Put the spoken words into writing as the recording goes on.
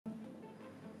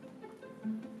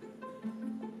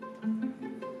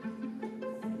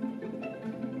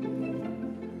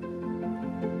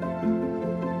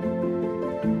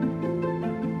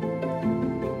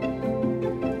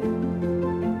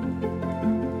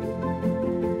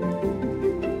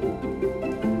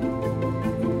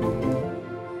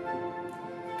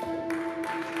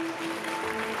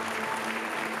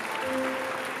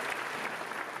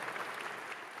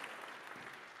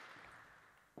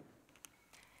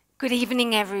Good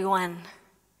evening, everyone.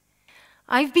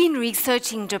 I've been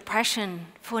researching depression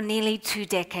for nearly 2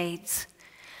 decades.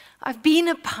 I've been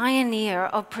a pioneer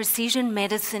of precision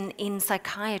medicine in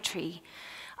psychiatry.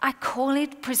 I call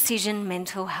it precision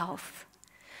mental health.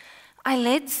 I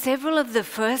led several of the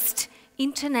first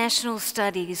international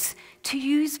studies to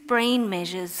use brain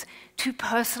measures to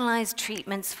personalize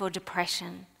treatments for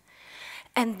depression.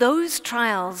 And those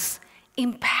trials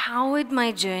empowered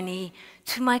my journey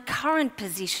to my current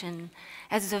position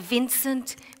as a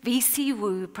Vincent V.C.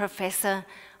 Professor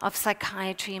of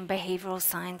Psychiatry and Behavioral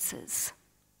Sciences.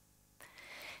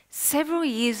 Several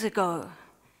years ago,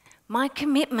 my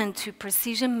commitment to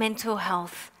precision mental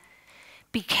health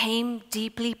became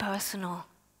deeply personal.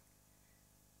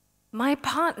 My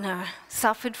partner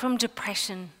suffered from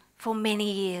depression for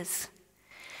many years.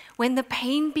 When the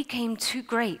pain became too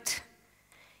great,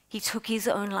 he took his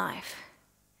own life.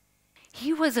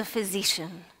 He was a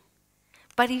physician,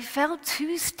 but he felt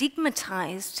too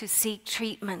stigmatized to seek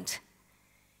treatment.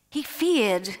 He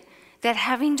feared that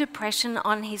having depression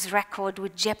on his record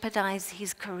would jeopardize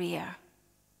his career.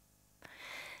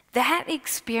 That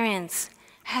experience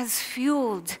has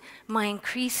fueled my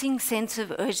increasing sense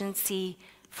of urgency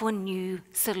for new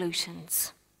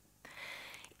solutions.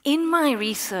 In my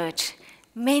research,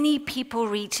 many people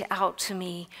reach out to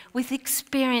me with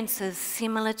experiences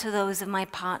similar to those of my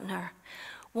partner.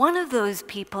 One of those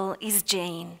people is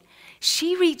Jane.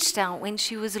 She reached out when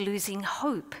she was losing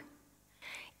hope.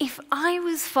 If I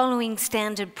was following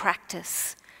standard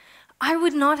practice, I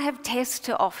would not have tests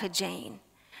to offer Jane.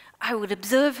 I would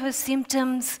observe her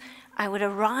symptoms. I would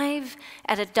arrive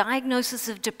at a diagnosis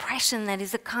of depression that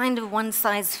is a kind of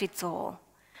one-size-fits-all.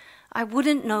 I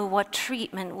wouldn't know what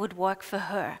treatment would work for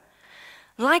her.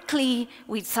 Likely,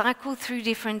 we'd cycle through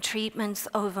different treatments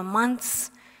over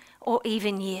months or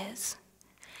even years.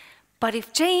 But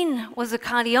if Jane was a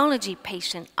cardiology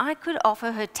patient, I could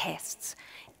offer her tests,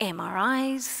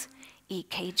 MRIs,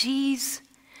 EKGs,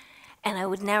 and I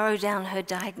would narrow down her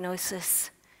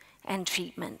diagnosis and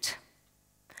treatment.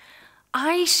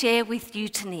 I share with you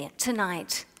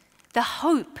tonight the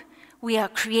hope we are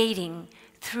creating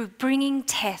through bringing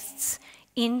tests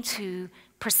into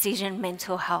precision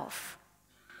mental health.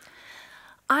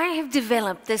 I have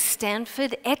developed the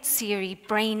Stanford series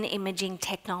brain imaging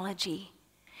technology.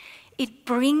 It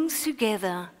brings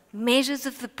together measures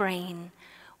of the brain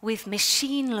with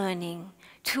machine learning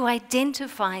to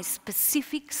identify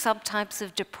specific subtypes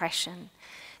of depression.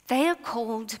 They are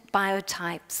called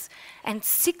biotypes, and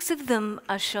 6 of them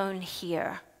are shown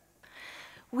here.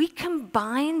 We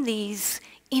combine these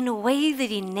in a way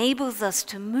that enables us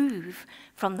to move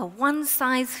from the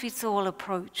one-size-fits-all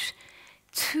approach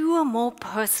to a more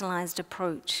personalized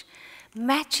approach,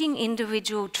 matching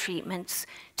individual treatments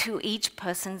to each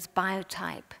person's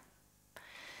biotype.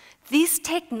 This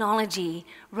technology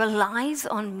relies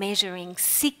on measuring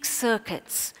 6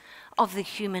 circuits of the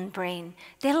human brain.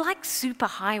 They're like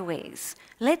superhighways.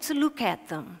 Let's look at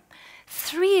them.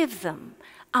 3 of them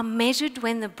are measured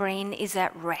when the brain is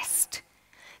at rest.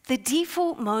 The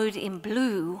default mode in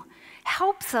blue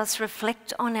helps us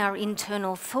reflect on our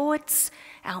internal thoughts,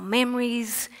 our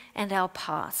memories, and our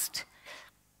past.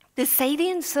 The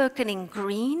salient circuit in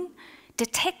green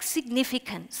detects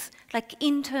significance, like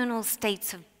internal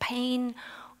states of pain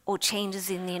or changes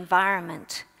in the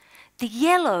environment. The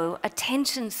yellow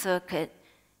attention circuit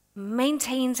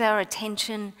maintains our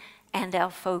attention and our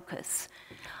focus.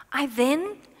 I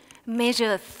then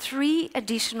measure 3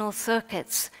 additional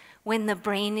circuits when the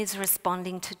brain is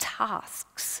responding to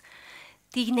tasks.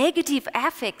 The negative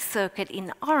affect circuit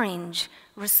in orange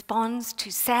responds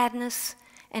to sadness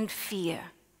and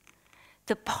fear.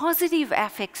 The positive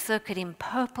affect circuit in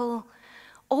purple,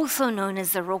 also known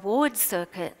as the reward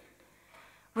circuit,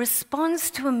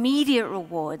 responds to immediate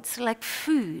rewards like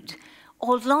food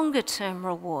or longer-term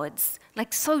rewards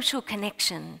like social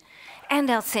connection and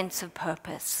our sense of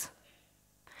purpose.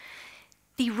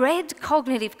 The red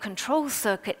cognitive control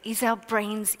circuit is our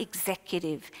brain's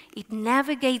executive. It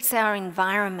navigates our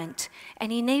environment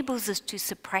and enables us to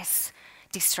suppress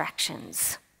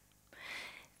distractions.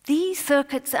 These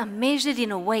circuits are measured in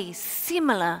a way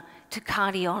similar to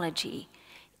cardiology.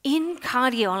 In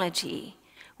cardiology,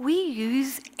 we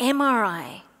use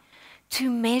MRI to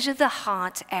measure the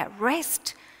heart at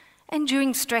rest and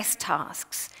during stress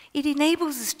tasks. It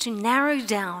enables us to narrow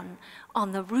down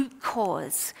on the root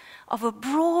cause of a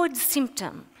broad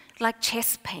symptom like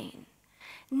chest pain.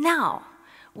 Now,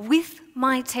 with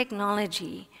my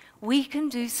technology, we can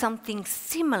do something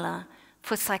similar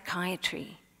for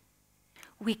psychiatry.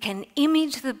 We can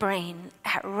image the brain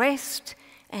at rest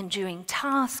and during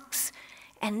tasks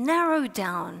and narrow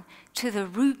down to the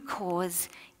root cause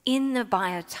in the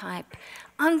biotype,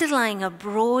 underlying a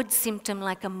broad symptom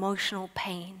like emotional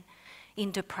pain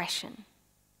in depression.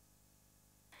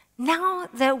 Now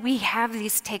that we have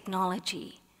this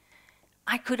technology,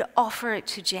 I could offer it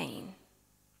to Jane.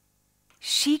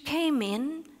 She came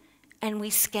in and we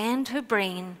scanned her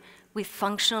brain with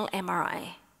functional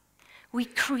MRI. We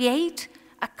create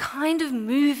a kind of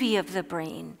movie of the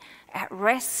brain at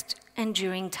rest and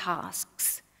during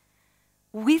tasks.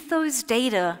 With those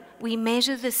data, we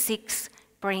measure the 6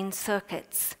 brain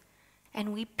circuits,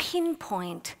 and we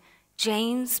pinpoint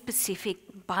Jane's specific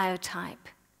biotype.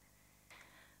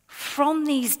 From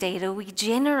these data, we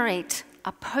generate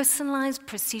a personalized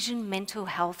precision mental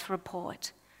health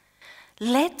report.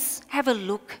 Let's have a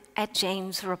look at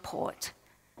Jane's report.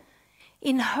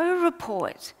 In her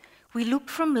report, we look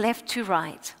from left to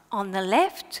right. On the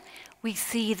left, we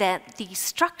see that the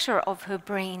structure of her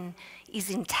brain is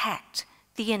intact,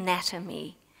 the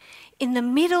anatomy. In the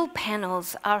middle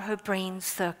panels are her brain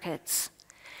circuits.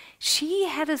 She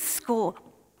had a score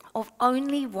of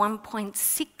only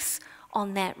 1.6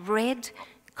 on that red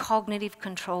cognitive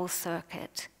control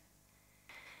circuit.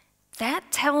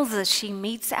 That tells us she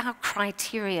meets our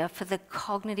criteria for the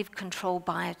cognitive control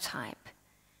biotype.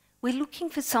 We're looking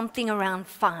for something around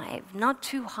 5, not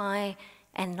too high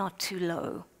and not too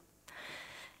low.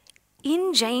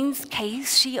 In Jane's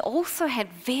case, she also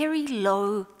had very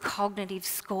low cognitive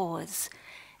scores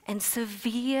and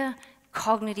severe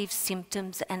cognitive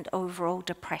symptoms and overall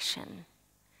depression.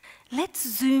 Let's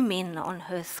zoom in on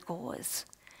her scores.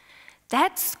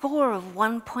 That score of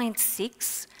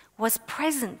 1.6 was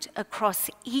present across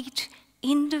each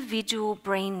individual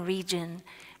brain region,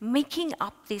 making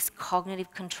up this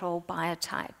cognitive control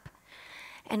biotype.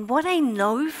 And what I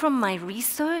know from my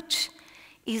research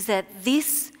is that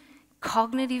this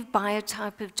cognitive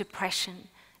biotype of depression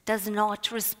does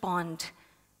not respond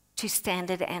to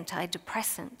standard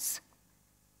antidepressants.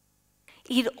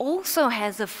 It also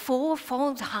has a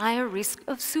 4-fold higher risk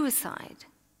of suicide.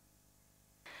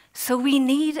 So we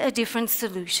need a different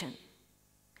solution.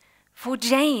 For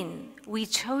Jane, we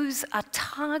chose a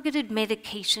targeted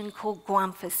medication called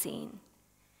guanfacine.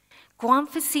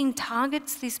 Guanfacine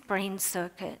targets this brain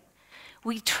circuit.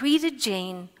 We treated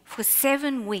Jane for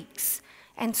 7 weeks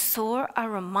and saw a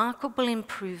remarkable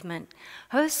improvement.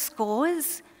 Her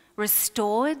scores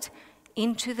restored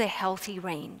into the healthy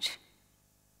range.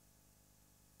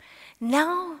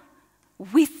 Now,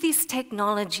 with this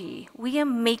technology, we are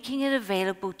making it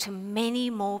available to many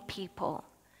more people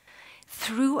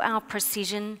through our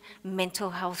precision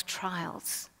mental health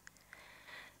trials.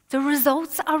 The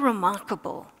results are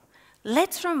remarkable.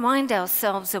 Let's remind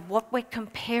ourselves of what we're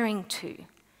comparing to.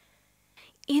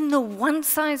 In the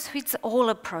one-size-fits-all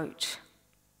approach,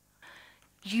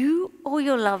 you or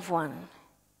your loved one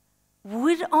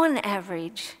would, on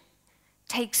average,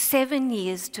 take 7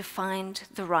 years to find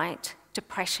the right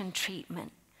depression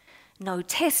treatment. No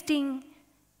testing,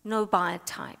 no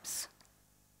biotypes.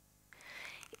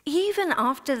 Even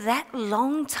after that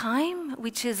long time,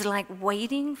 which is like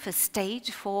waiting for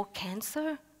stage 4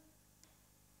 cancer,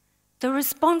 the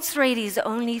response rate is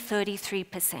only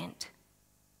 33%.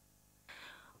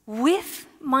 With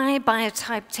my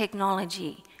biotype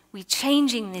technology, we're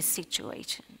changing this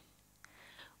situation.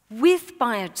 With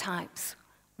biotypes,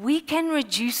 we can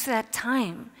reduce that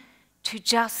time to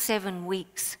just 7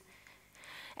 weeks.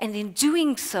 And in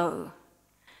doing so,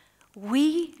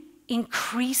 we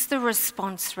increase the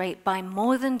response rate by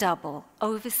more than double,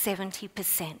 over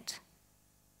 70%.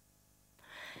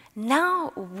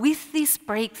 Now, with this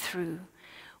breakthrough,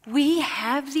 we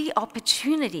have the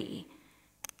opportunity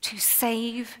to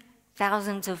save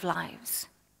thousands of lives.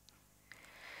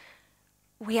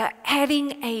 We are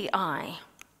adding AI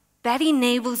that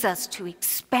enables us to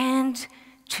expand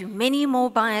to many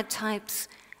more biotypes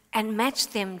and match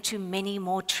them to many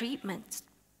more treatments.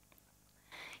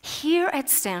 Here at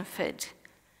Stanford,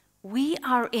 we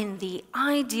are in the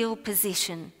ideal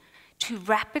position to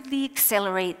rapidly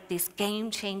accelerate this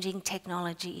game-changing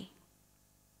technology.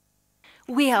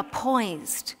 We are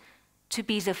poised to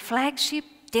be the flagship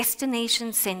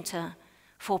destination center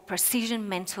for precision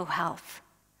mental health.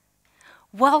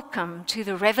 Welcome to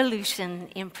the revolution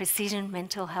in precision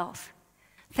mental health.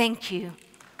 Thank you.